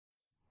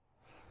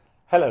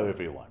Hello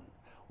everyone.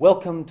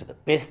 Welcome to the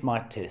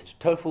BestMyTest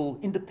TOEFL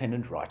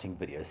Independent Writing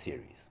video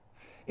series.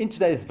 In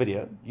today's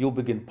video, you'll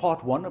begin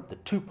part one of the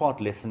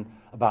two-part lesson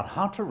about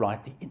how to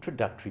write the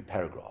introductory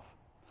paragraph.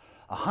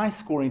 A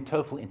high-scoring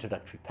TOEFL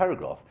introductory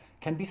paragraph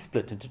can be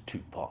split into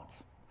two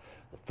parts.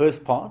 The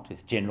first part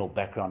is general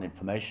background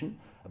information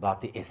about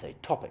the essay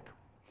topic.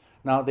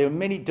 Now, there are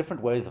many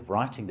different ways of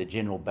writing the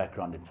general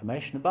background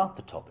information about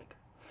the topic.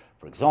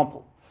 For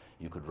example,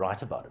 you could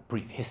write about a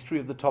brief history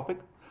of the topic,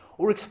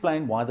 or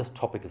explain why this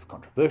topic is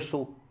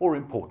controversial or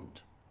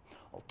important.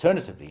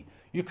 Alternatively,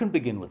 you can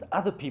begin with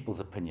other people's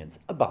opinions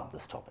about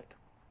this topic.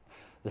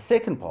 The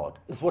second part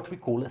is what we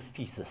call a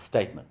thesis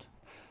statement,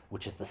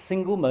 which is the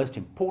single most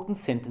important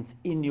sentence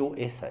in your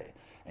essay,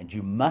 and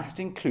you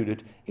must include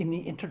it in the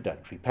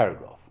introductory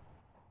paragraph.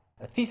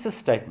 A thesis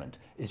statement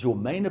is your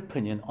main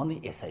opinion on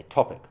the essay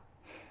topic,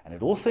 and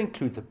it also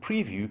includes a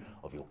preview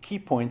of your key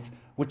points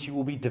which you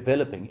will be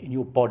developing in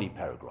your body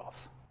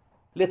paragraphs.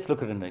 Let's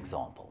look at an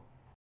example.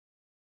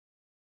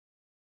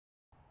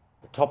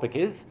 The topic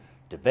is,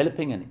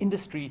 developing an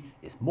industry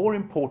is more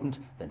important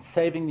than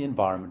saving the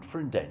environment for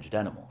endangered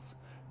animals.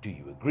 Do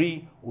you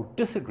agree or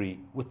disagree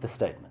with the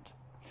statement?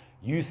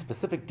 Use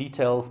specific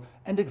details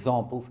and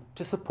examples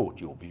to support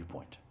your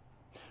viewpoint.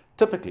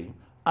 Typically,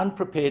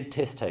 unprepared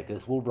test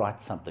takers will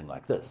write something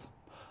like this.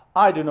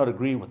 I do not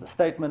agree with the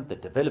statement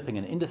that developing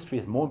an industry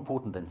is more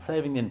important than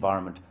saving the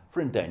environment for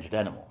endangered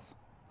animals.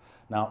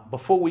 Now,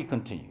 before we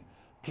continue,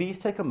 please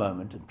take a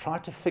moment and try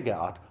to figure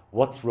out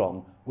what's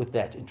wrong with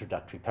that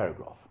introductory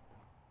paragraph.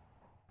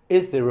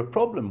 Is there a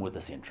problem with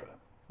this intro?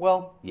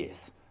 Well,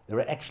 yes, there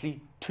are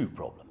actually two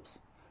problems.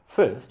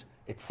 First,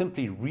 it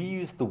simply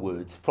reused the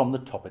words from the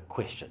topic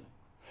question.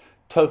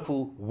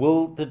 TOEFL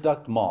will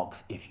deduct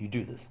marks if you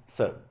do this,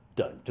 so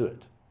don't do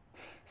it.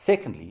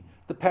 Secondly,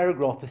 the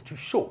paragraph is too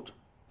short.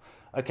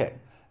 Okay,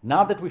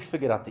 now that we've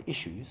figured out the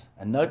issues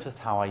and noticed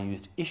how I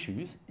used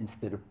issues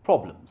instead of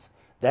problems,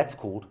 that's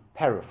called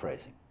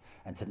paraphrasing.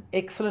 And it's an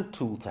excellent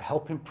tool to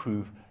help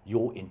improve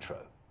your intro.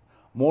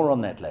 More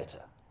on that later.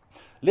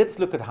 Let's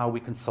look at how we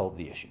can solve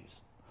the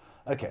issues.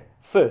 Okay,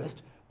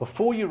 first,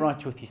 before you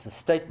write your thesis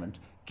statement,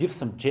 give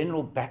some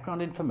general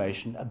background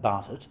information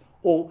about it,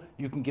 or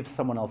you can give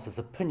someone else's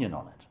opinion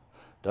on it.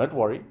 Don't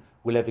worry,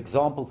 we'll have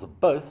examples of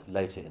both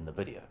later in the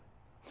video.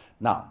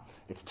 Now,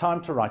 it's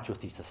time to write your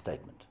thesis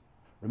statement.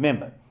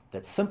 Remember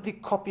that simply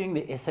copying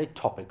the essay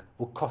topic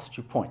will cost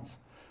you points.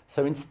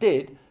 So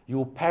instead, you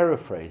will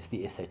paraphrase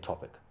the essay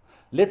topic.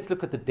 Let's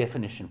look at the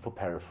definition for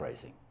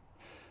paraphrasing.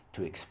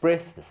 To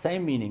express the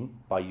same meaning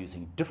by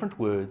using different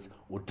words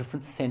or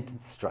different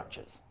sentence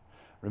structures.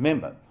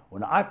 Remember,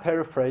 when I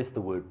paraphrase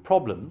the word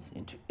problems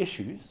into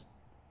issues,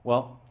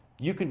 well,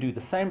 you can do the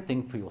same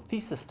thing for your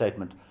thesis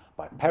statement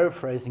by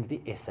paraphrasing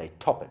the essay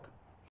topic.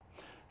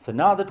 So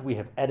now that we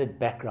have added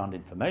background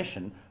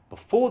information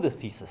before the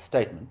thesis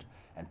statement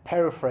and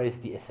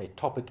paraphrased the essay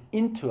topic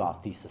into our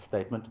thesis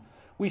statement,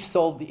 we've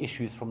solved the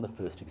issues from the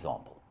first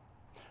example.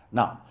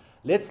 Now,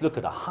 let's look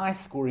at a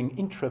high-scoring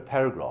intro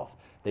paragraph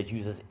that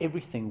uses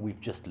everything we've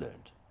just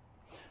learned.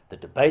 The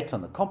debate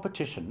on the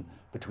competition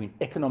between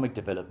economic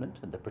development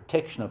and the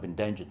protection of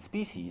endangered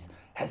species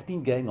has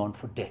been going on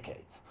for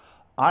decades.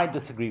 I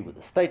disagree with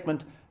the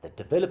statement that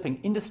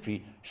developing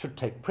industry should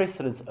take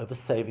precedence over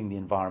saving the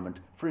environment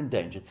for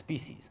endangered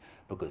species,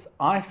 because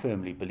I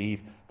firmly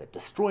believe that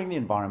destroying the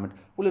environment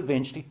will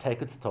eventually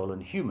take its toll on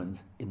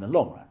humans in the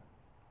long run.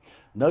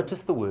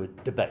 Notice the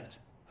word debate.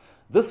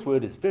 This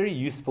word is very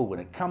useful when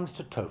it comes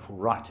to TOEFL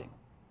writing.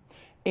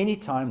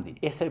 Anytime the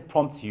essay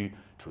prompts you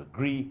to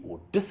agree or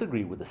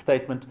disagree with a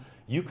statement,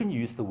 you can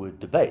use the word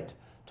debate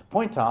to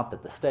point out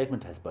that the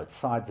statement has both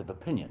sides of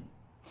opinion.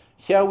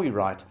 Here we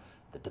write,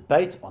 the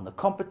debate on the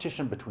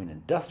competition between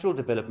industrial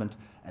development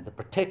and the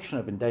protection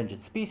of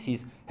endangered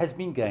species has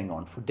been going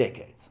on for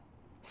decades.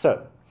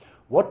 So,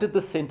 what did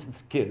this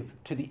sentence give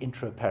to the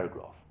intro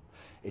paragraph?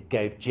 It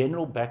gave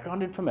general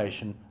background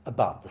information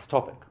about this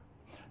topic.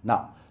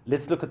 Now,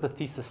 let's look at the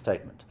thesis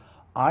statement.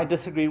 I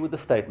disagree with the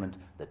statement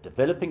that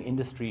developing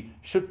industry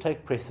should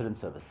take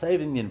precedence over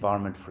saving the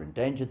environment for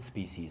endangered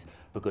species,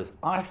 because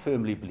I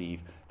firmly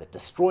believe that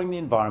destroying the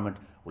environment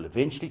will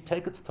eventually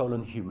take its toll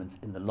on humans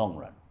in the long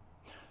run.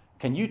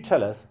 Can you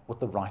tell us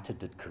what the writer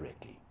did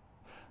correctly?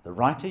 The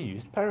writer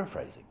used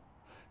paraphrasing.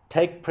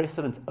 Take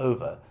precedence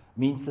over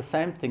means the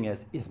same thing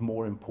as is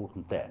more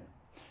important than.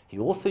 He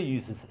also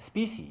uses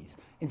species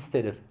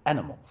instead of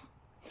animals.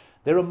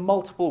 There are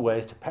multiple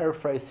ways to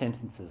paraphrase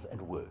sentences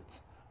and words.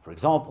 For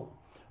example,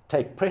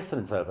 take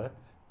precedence over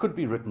could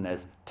be written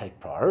as take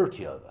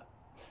priority over.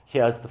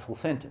 Here's the full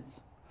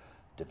sentence.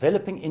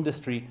 Developing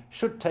industry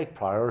should take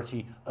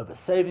priority over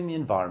saving the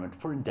environment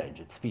for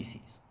endangered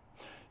species.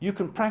 You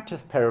can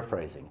practice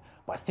paraphrasing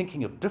by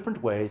thinking of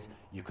different ways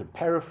you can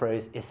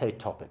paraphrase essay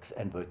topics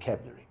and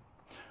vocabulary.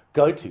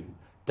 Go to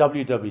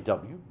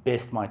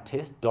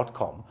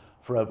www.bestmytest.com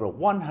for over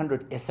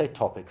 100 essay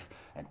topics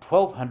and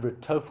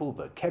 1,200 TOEFL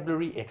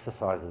vocabulary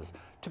exercises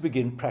to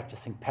begin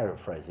practicing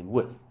paraphrasing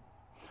with.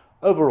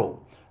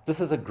 Overall, this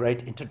is a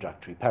great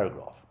introductory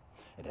paragraph.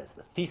 It has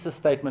the thesis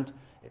statement,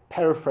 it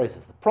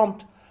paraphrases the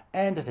prompt,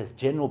 and it has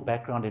general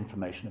background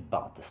information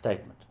about the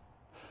statement.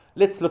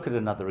 Let's look at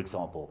another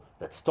example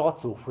that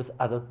starts off with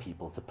other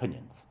people's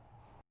opinions.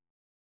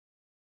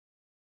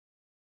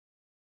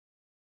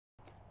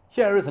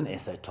 Here is an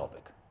essay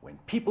topic. When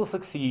people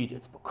succeed,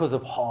 it's because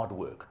of hard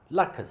work.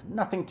 Luck has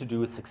nothing to do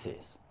with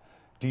success.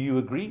 Do you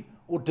agree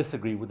or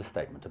disagree with the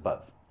statement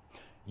above?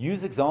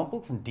 Use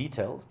examples and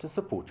details to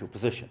support your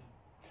position.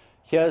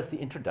 Here's the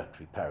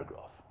introductory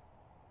paragraph.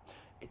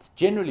 It's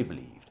generally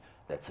believed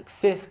that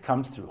success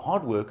comes through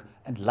hard work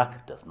and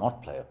luck does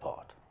not play a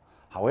part.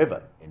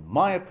 However, in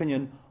my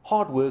opinion,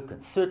 hard work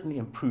can certainly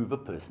improve a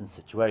person's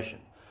situation,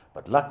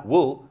 but luck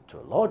will, to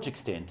a large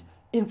extent,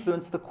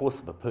 influence the course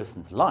of a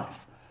person's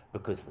life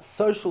because the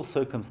social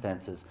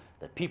circumstances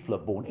that people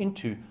are born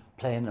into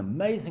play an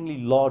amazingly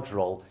large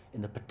role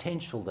in the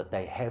potential that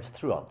they have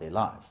throughout their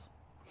lives.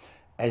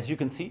 As you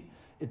can see,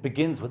 it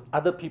begins with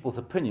other people's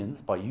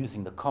opinions by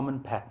using the common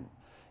pattern.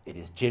 It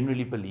is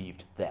generally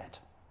believed that.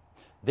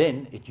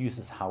 Then it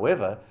uses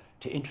however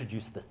to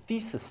introduce the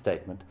thesis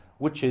statement,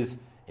 which is,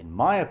 in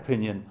my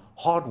opinion,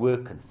 hard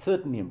work can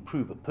certainly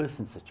improve a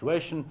person's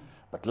situation,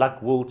 but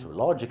luck will, to a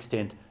large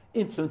extent,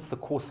 influence the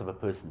course of a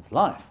person's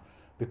life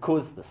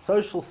because the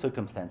social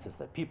circumstances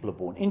that people are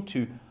born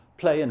into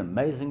play an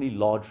amazingly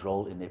large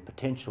role in their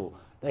potential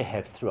they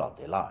have throughout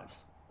their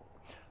lives.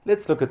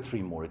 Let's look at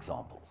 3 more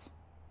examples.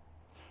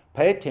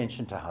 Pay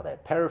attention to how they're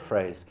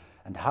paraphrased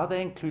and how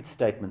they include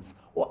statements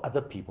or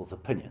other people's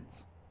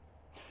opinions.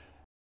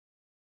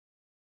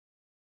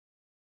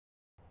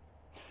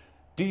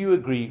 Do you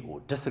agree or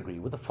disagree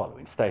with the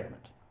following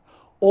statement?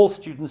 All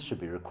students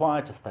should be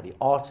required to study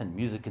art and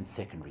music in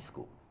secondary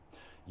school.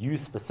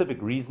 Use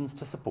specific reasons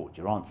to support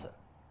your answer.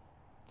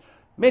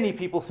 Many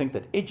people think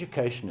that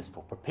education is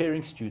for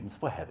preparing students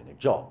for having a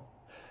job.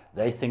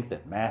 They think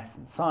that maths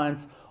and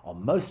science are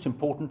most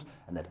important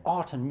and that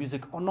art and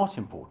music are not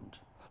important.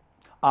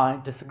 I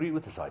disagree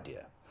with this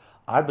idea.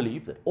 I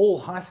believe that all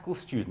high school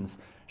students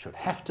should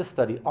have to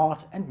study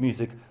art and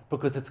music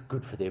because it's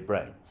good for their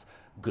brains,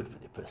 good for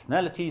their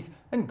personalities,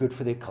 and good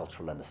for their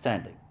cultural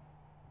understanding.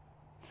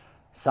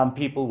 Some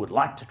people would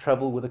like to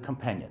travel with a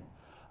companion.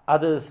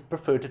 Others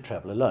prefer to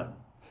travel alone.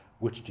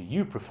 Which do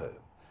you prefer?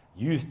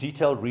 Use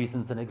detailed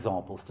reasons and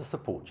examples to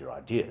support your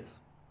ideas.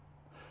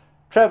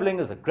 Traveling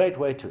is a great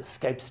way to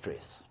escape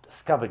stress,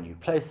 discover new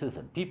places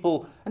and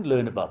people, and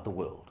learn about the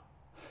world.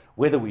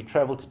 Whether we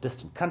travel to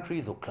distant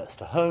countries or close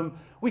to home,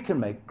 we can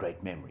make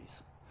great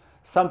memories.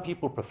 Some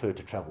people prefer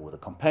to travel with a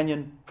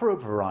companion for a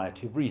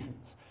variety of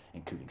reasons,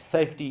 including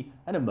safety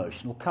and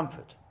emotional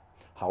comfort.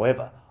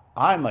 However,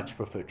 I much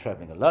prefer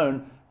traveling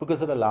alone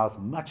because it allows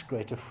much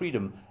greater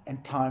freedom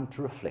and time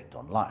to reflect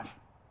on life.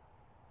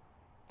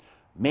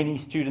 Many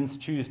students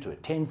choose to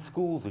attend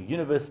schools or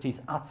universities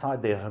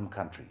outside their home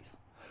countries.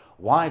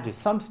 Why do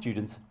some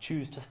students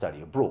choose to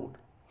study abroad?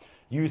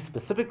 Use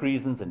specific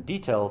reasons and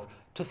details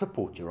to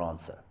support your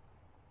answer.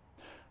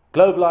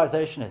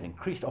 Globalization has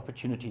increased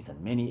opportunities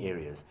in many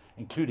areas,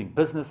 including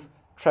business,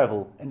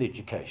 travel, and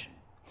education.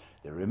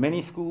 There are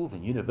many schools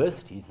and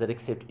universities that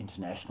accept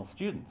international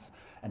students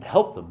and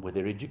help them with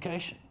their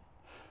education.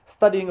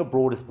 Studying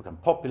abroad has become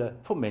popular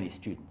for many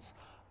students.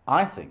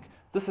 I think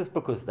this is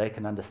because they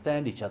can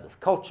understand each other's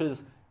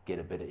cultures, get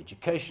a better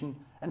education,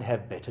 and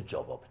have better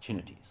job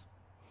opportunities.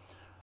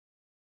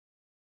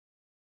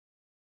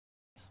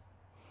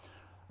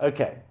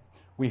 Okay,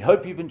 we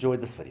hope you've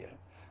enjoyed this video.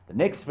 The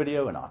next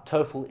video in our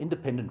TOEFL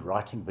Independent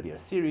Writing video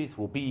series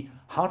will be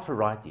How to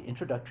Write the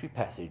Introductory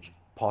Passage,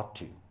 Part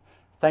 2.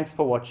 Thanks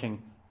for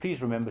watching.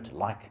 Please remember to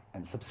like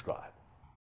and subscribe.